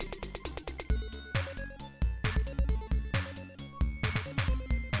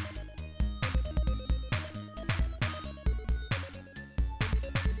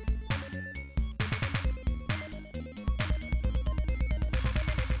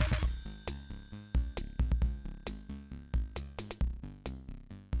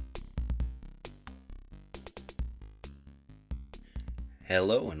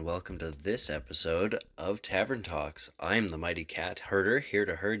Hello and welcome to this episode of Tavern Talks. I'm the Mighty Cat Herder, here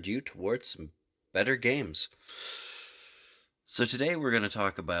to herd you towards some better games. So today we're going to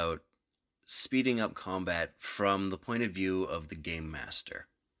talk about speeding up combat from the point of view of the Game Master.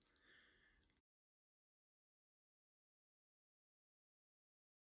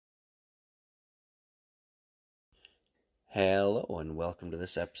 Hello and welcome to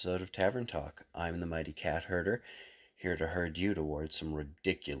this episode of Tavern Talk. I'm the Mighty Cat Herder, here to herd you towards some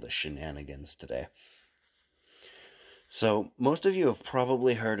ridiculous shenanigans today. So, most of you have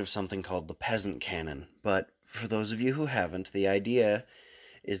probably heard of something called the Peasant Cannon, but for those of you who haven't, the idea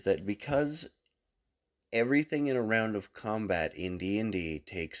is that because everything in a round of combat in D&D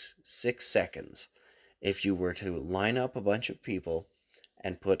takes 6 seconds, if you were to line up a bunch of people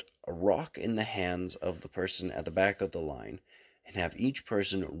and put a rock in the hands of the person at the back of the line, and have each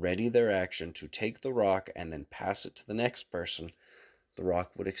person ready their action to take the rock and then pass it to the next person, the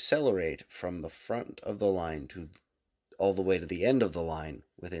rock would accelerate from the front of the line to all the way to the end of the line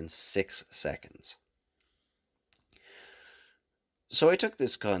within 6 seconds. So I took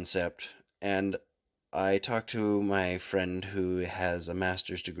this concept and I talked to my friend who has a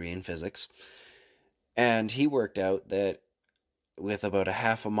master's degree in physics, and he worked out that with about a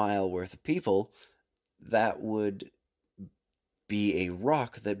half a mile worth of people, that would be a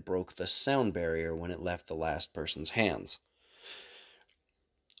rock that broke the sound barrier when it left the last person's hands.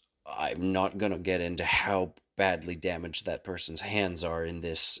 I'm not going to get into how badly damaged that person's hands are in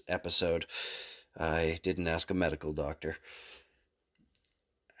this episode. I didn't ask a medical doctor.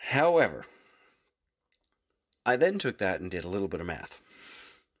 However, I then took that and did a little bit of math.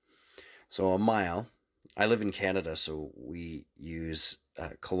 So a mile, I live in Canada, so we use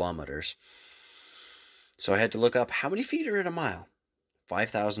kilometers. So I had to look up how many feet are in a mile.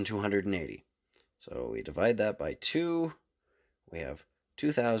 5,280. So we divide that by 2. We have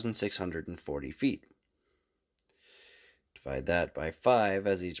 2,640 feet. Divide that by 5,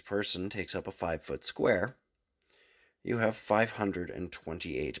 as each person takes up a 5-foot square. You have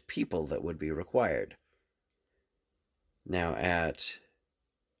 528 people that would be required. Now at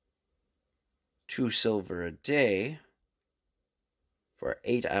 2 silver a day for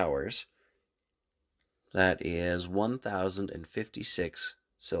 8 hours, that is 1,056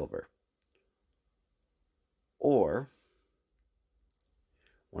 silver. Or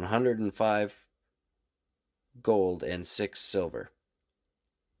 105 gold and 6 silver.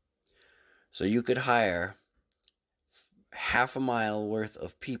 So you could hire half a mile worth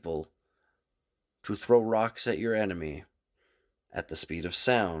of people to throw rocks at your enemy at the speed of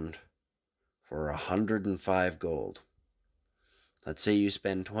sound for 105 gold. Let's say you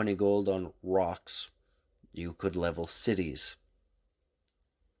spend 20 gold on rocks. You could level cities.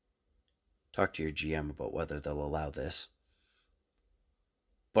 Talk to your GM about whether they'll allow this.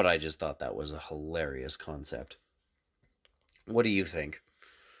 But I just thought that was a hilarious concept. What do you think?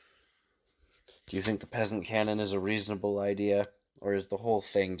 Do you think the Peasant Cannon is a reasonable idea, or is the whole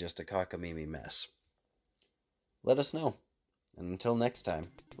thing just a cockamamie mess? Let us know. And until next time,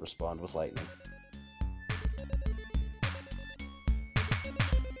 respond with lightning.